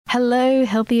Hello,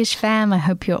 Healthyish fam. I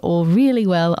hope you're all really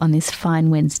well on this fine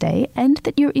Wednesday and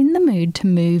that you're in the mood to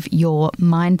move your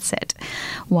mindset.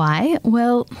 Why?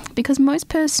 Well, because most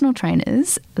personal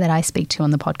trainers that I speak to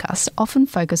on the podcast often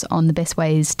focus on the best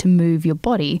ways to move your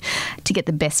body to get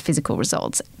the best physical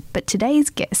results. But today's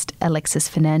guest, Alexis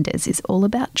Fernandez, is all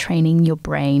about training your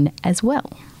brain as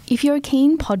well. If you're a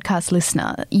keen podcast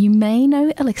listener, you may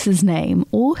know Alexa's name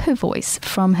or her voice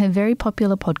from her very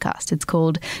popular podcast. It's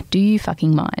called Do You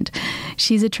Fucking Mind?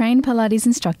 She's a trained Pilates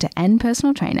instructor and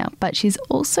personal trainer, but she's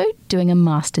also doing a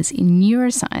master's in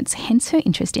neuroscience, hence her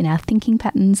interest in our thinking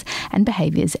patterns and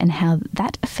behaviours and how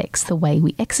that affects the way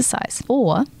we exercise.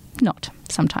 Or not,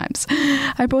 sometimes.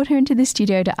 I brought her into the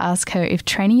studio to ask her if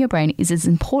training your brain is as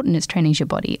important as training your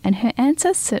body, and her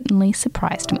answer certainly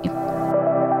surprised me.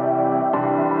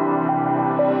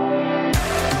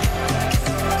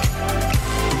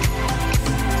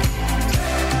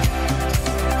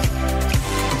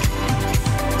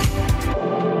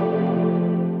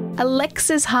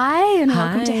 Alexis, hi, and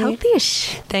welcome to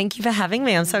Healthyish. Thank you for having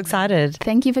me. I'm so excited.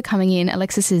 Thank you for coming in.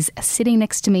 Alexis is sitting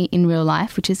next to me in real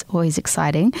life, which is always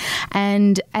exciting.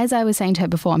 And as I was saying to her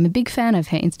before, I'm a big fan of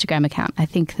her Instagram account. I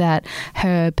think that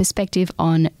her perspective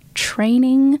on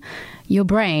training your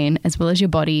brain as well as your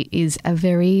body is a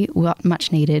very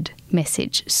much needed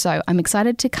message. So I'm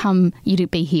excited to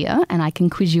be here and I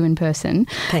can quiz you in person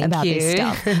about this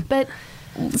stuff. But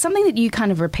something that you kind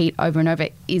of repeat over and over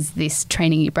is this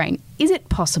training your brain. Is it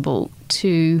possible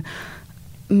to,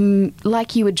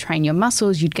 like you would train your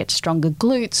muscles, you'd get stronger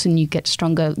glutes and you get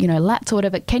stronger, lats or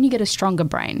whatever. Can you get a stronger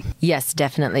brain? Yes,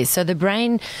 definitely. So the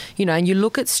brain, and you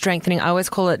look at strengthening, I always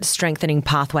call it strengthening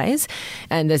pathways.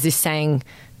 And there's this saying,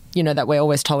 that we're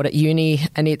always told at uni,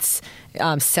 and it's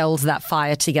cells that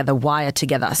fire together, wire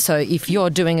together. So if you're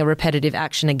doing a repetitive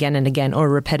action again and again, or a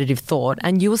repetitive thought,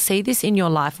 and you will see this in your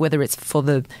life, whether it's for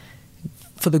the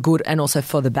good and also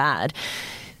for the bad,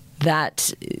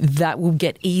 that will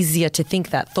get easier to think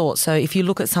that thought. So if you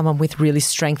look at someone with really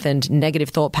strengthened negative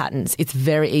thought patterns, it's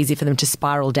very easy for them to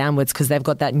spiral downwards because they've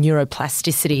got that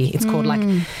neuroplasticity. It's called like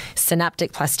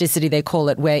synaptic plasticity, they call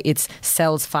it, where it's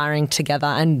cells firing together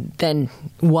and then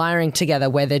wiring together,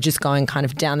 where they're just going kind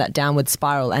of down that downward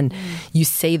spiral. And you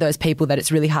see those people that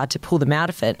it's really hard to pull them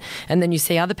out of it. And then you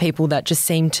see other people that just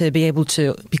seem to be able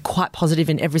to be quite positive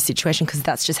in every situation because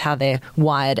that's just how they're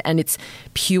wired. And it's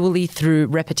purely through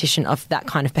repetition of that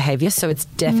kind of behavior. So it's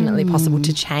definitely possible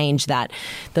to change that.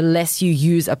 The less you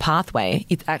use a pathway,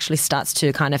 it actually starts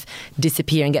to kind of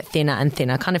disappear and get thinner and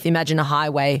thinner. Kind of imagine a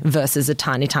highway versus a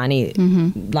tiny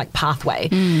like pathway.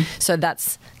 So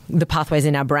that's the pathways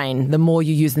in our brain. The more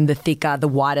you use them, the thicker, the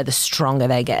wider, the stronger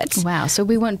they get. Wow. So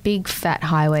we want big fat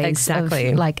highways of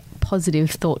like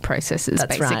positive thought processes,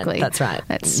 basically. That's right.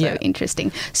 That's so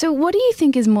interesting. So what do you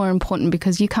think is more important?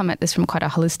 Because you come at this from quite a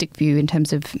holistic view in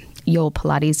terms of your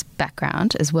Pilates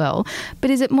background as well. But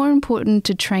is it more important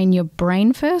to train your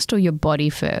brain first or your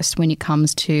body first when it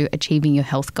comes to achieving your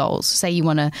health goals? Say you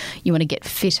want to get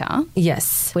fitter.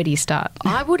 Yes. Where do you start?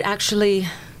 I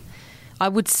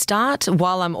would start,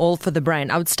 while I'm all for the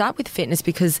brain, I would start with fitness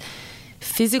because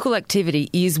physical activity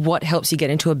is what helps you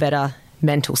get into a better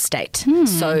mental state.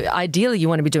 So ideally you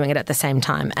want to be doing it at the same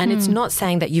time. And it's not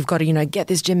saying that you've got to, get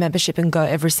this gym membership and go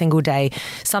every single day.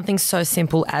 Something so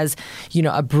simple as,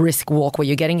 a brisk walk where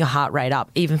you're getting your heart rate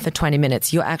up, even for 20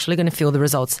 minutes, you're actually going to feel the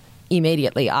results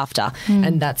immediately after.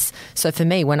 And so for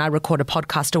me, when I record a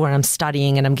podcast or when I'm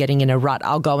studying and I'm getting in a rut,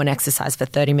 I'll go and exercise for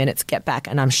 30 minutes, get back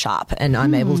and I'm sharp and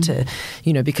I'm able to,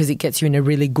 because it gets you in a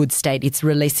really good state. It's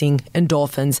releasing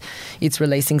endorphins, it's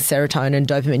releasing serotonin,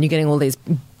 dopamine. You're getting all these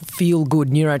feel-good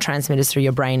neurotransmitters through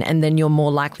your brain, and then you're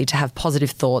more likely to have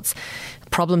positive thoughts,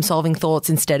 problem-solving thoughts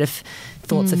instead of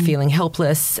thoughts of feeling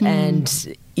helpless.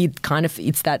 And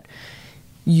it's that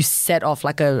you set off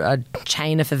like a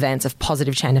chain of events, of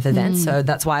positive chain of events. So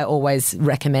that's why I always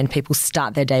recommend people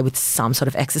start their day with some sort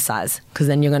of exercise, because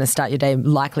then you're going to start your day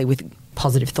likely with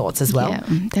positive thoughts as well. Yeah,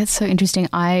 that's so interesting.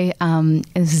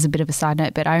 This is a bit of a side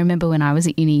note, but I remember when I was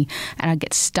at uni and I'd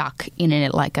get stuck in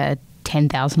it like a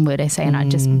 10,000 word essay and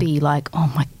I'd just be like, oh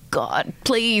my God,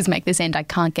 please make this end. I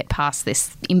can't get past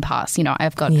this impasse.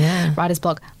 I've got writer's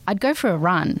block. I'd go for a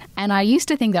run. And I used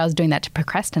to think that I was doing that to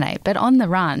procrastinate. But on the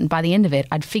run, by the end of it,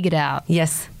 I'd figured out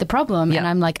the problem. And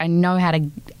I'm like, I know how to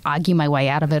argue my way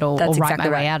out of it or write my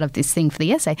way out of this thing for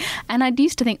the essay. And I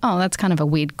used to think, oh, that's kind of a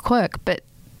weird quirk. But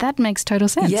That makes total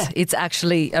sense. Yeah, it's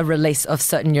actually a release of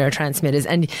certain neurotransmitters.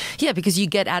 And yeah, because you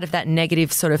get out of that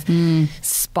negative sort of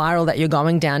spiral that you're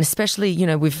going down, especially, you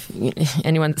know, with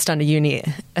anyone that's done a uni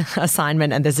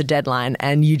assignment and there's a deadline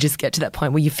and you just get to that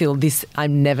point where you feel this,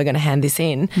 I'm never going to hand this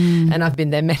in. And I've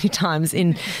been there many times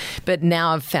but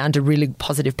now I've found a really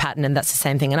positive pattern, and that's the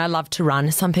same thing. And I love to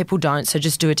run. Some people don't. So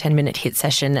just do a 10-minute HIIT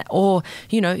session or,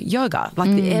 you know, yoga. Like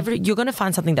you're going to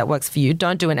find something that works for you.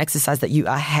 Don't do an exercise that you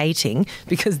are hating,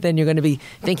 because then you're going to be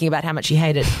thinking about how much you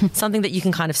hate it. Something that you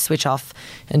can kind of switch off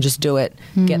and just do it,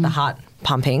 get the heart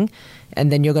pumping,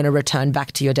 and then you're going to return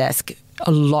back to your desk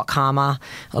a lot calmer,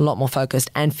 a lot more focused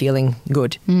and feeling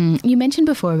good. You mentioned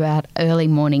before about early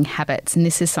morning habits, and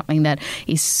this is something that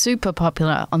is super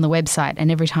popular on the website,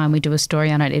 and every time we do a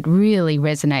story on it, it really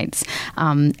resonates.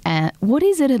 What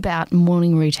is it about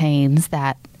morning routines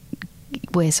that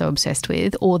we're so obsessed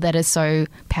with, or that are so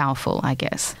powerful, I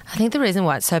guess? I think the reason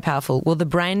why it's so powerful, well, the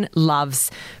brain loves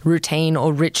routine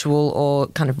or ritual or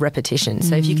kind of repetition.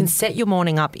 So if you can set your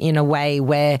morning up in a way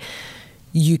where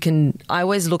you can, I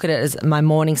always look at it as my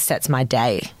morning sets my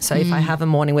day. So if I have a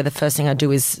morning where the first thing I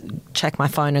do is check my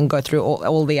phone and go through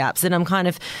all the apps, then I'm kind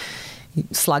of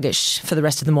sluggish for the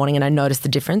rest of the morning, and I notice the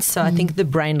difference. So I think the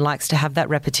brain likes to have that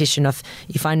repetition of,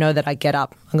 if I know that I get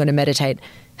up, I'm going to meditate,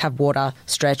 have water,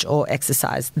 stretch or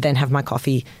exercise, then have my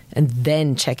coffee and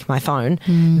then check my phone,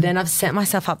 then I've set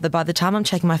myself up that by the time I'm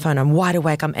checking my phone, I'm wide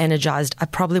awake, I'm energized. I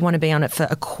probably want to be on it for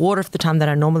a quarter of the time that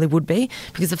I normally would be,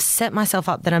 because I've set myself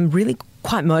up that I'm really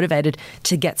quite motivated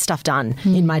to get stuff done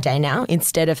in my day now,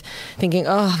 instead of thinking,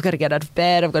 oh, I've got to get out of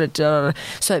bed, I've got to do.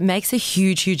 So it makes a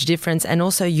huge, huge difference. And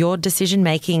also your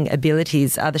decision-making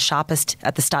abilities are the sharpest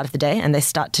at the start of the day, and they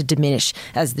start to diminish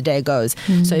as the day goes.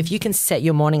 So if you can set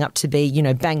your morning up to be, you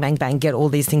know, bang, bang, bang, get all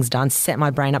these things done, set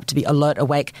my brain up to be alert,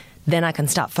 awake, then I can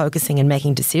start focusing and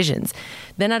making decisions.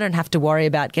 Then I don't have to worry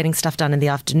about getting stuff done in the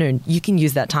afternoon. You can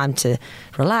use that time to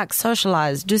relax,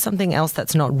 socialize, do something else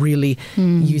that's not really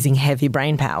using heavy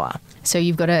brain power. So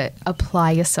you've got to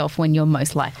apply yourself when you're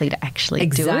most likely to actually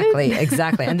do it.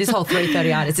 Exactly. And this whole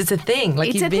 3:30 artist, it's a thing.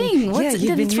 Like it's a thing.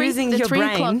 You've been using your brain.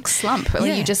 3 o'clock slump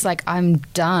where you're just like, I'm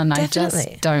done.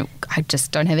 Definitely. I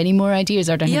just don't have any more ideas.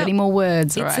 I don't have any more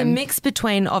words. It's a mix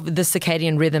between of the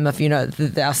circadian rhythm of, you know,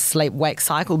 our sleep-wake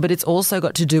cycle, but it's also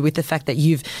got to do with the fact that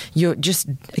you're just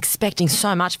expecting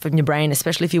so much from your brain,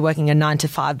 especially if you're working a 9 to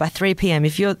 5. By 3 p.m,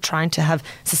 if you're trying to have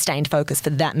sustained focus for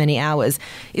that many hours,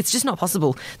 it's just not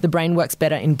possible. The brain works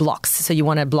better in blocks, so you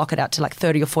want to block it out to like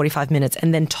 30 or 45 minutes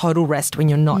and then total rest when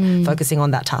you're not focusing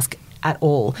on that task at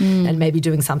all, and maybe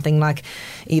doing something like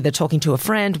either talking to a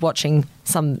friend, watching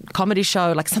some comedy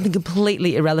show, like something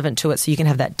completely irrelevant to it, so you can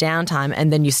have that downtime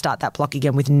and then you start that block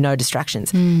again with no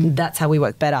distractions. That's how we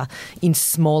work better in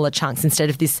smaller chunks, instead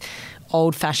of this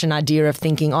old-fashioned idea of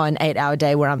thinking, an 8-hour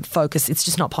day where I'm focused. It's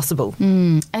just not possible.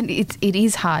 And it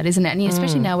is hard, isn't it? And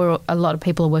especially now where a lot of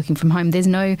people are working from home, there's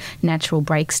no natural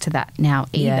breaks to that now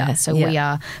either. So we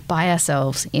are by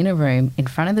ourselves in a room in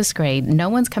front of the screen. No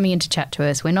one's coming in to chat to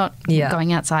us. We're not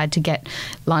going outside to get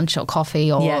lunch or coffee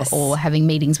or having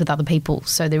meetings with other people.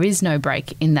 So there is no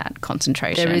break in that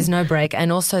concentration. There is no break.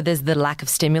 And also there's the lack of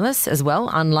stimulus as well,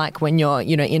 unlike when you're,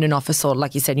 you know, in an office or,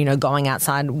 like you said, you know, going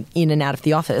outside in and out of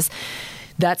the office.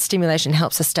 That stimulation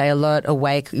helps us stay alert,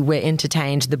 awake, we're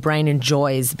entertained. The brain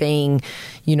enjoys being,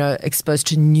 you know, exposed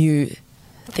to new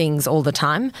things all the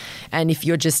time. And if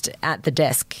you're just at the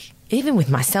desk, even with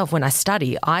myself when I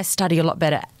study a lot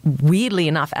better, weirdly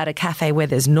enough, at a cafe where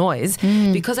there's noise,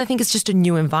 because I think it's just a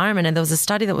new environment. And there was a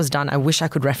study that was done, I wish I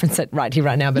could reference it right here,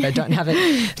 right now, but I don't have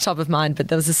it top of mind. But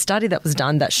there was a study that was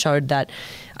done that showed that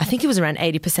I think it was around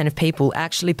 80% of people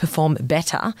actually perform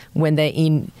better when they're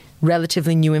in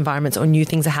relatively new environments or new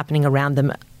things are happening around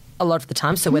them a lot of the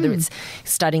time. So whether it's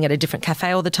studying at a different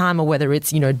cafe all the time, or whether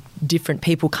it's, you know, different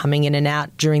people coming in and out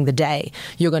during the day,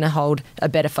 you're going to hold a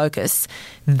better focus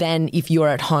than if you're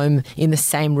at home in the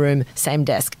same room, same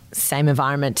desk, same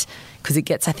environment, because it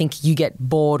gets, I think you get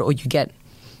bored or you get,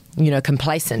 you know,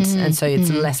 complacent, and so it's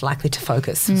less likely to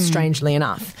focus, strangely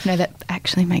enough. No, that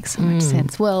actually makes so much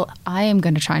sense. Well, I am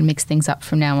going to try and mix things up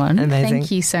from now on. Amazing.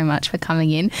 Thank you so much for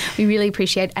coming in. We really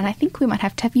appreciate it, and I think we might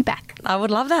have to have you back. I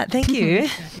would love that. Thank you.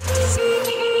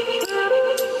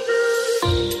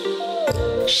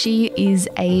 She is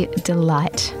a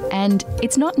delight, and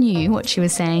it's not new what she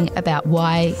was saying about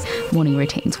why morning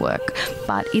routines work,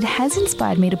 but it has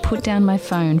inspired me to put down my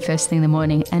phone first thing in the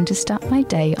morning and to start my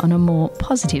day on a more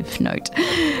positive note.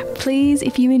 Please,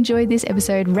 if you enjoyed this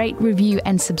episode, rate, review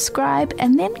and subscribe,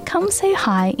 and then come say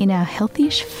hi in our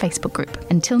Healthyish Facebook group.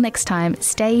 Until next time,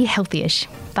 stay healthyish.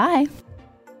 Bye.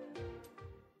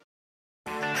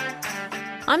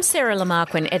 I'm Sarah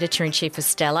Lamarquin, Editor-in-Chief of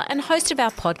Stella and host of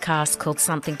our podcast called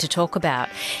Something to Talk About.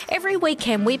 Every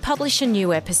weekend we publish a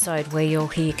new episode where you'll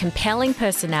hear compelling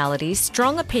personalities,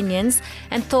 strong opinions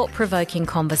and thought-provoking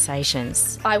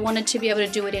conversations. I wanted to be able to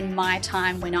do it in my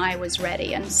time when I was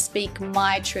ready and speak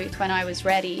my truth when I was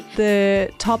ready.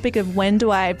 The topic of when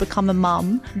do I become a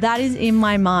mum, that is in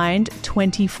my mind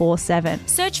 24/7.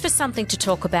 Search for Something to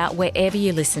Talk About wherever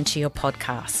you listen to your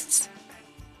podcasts.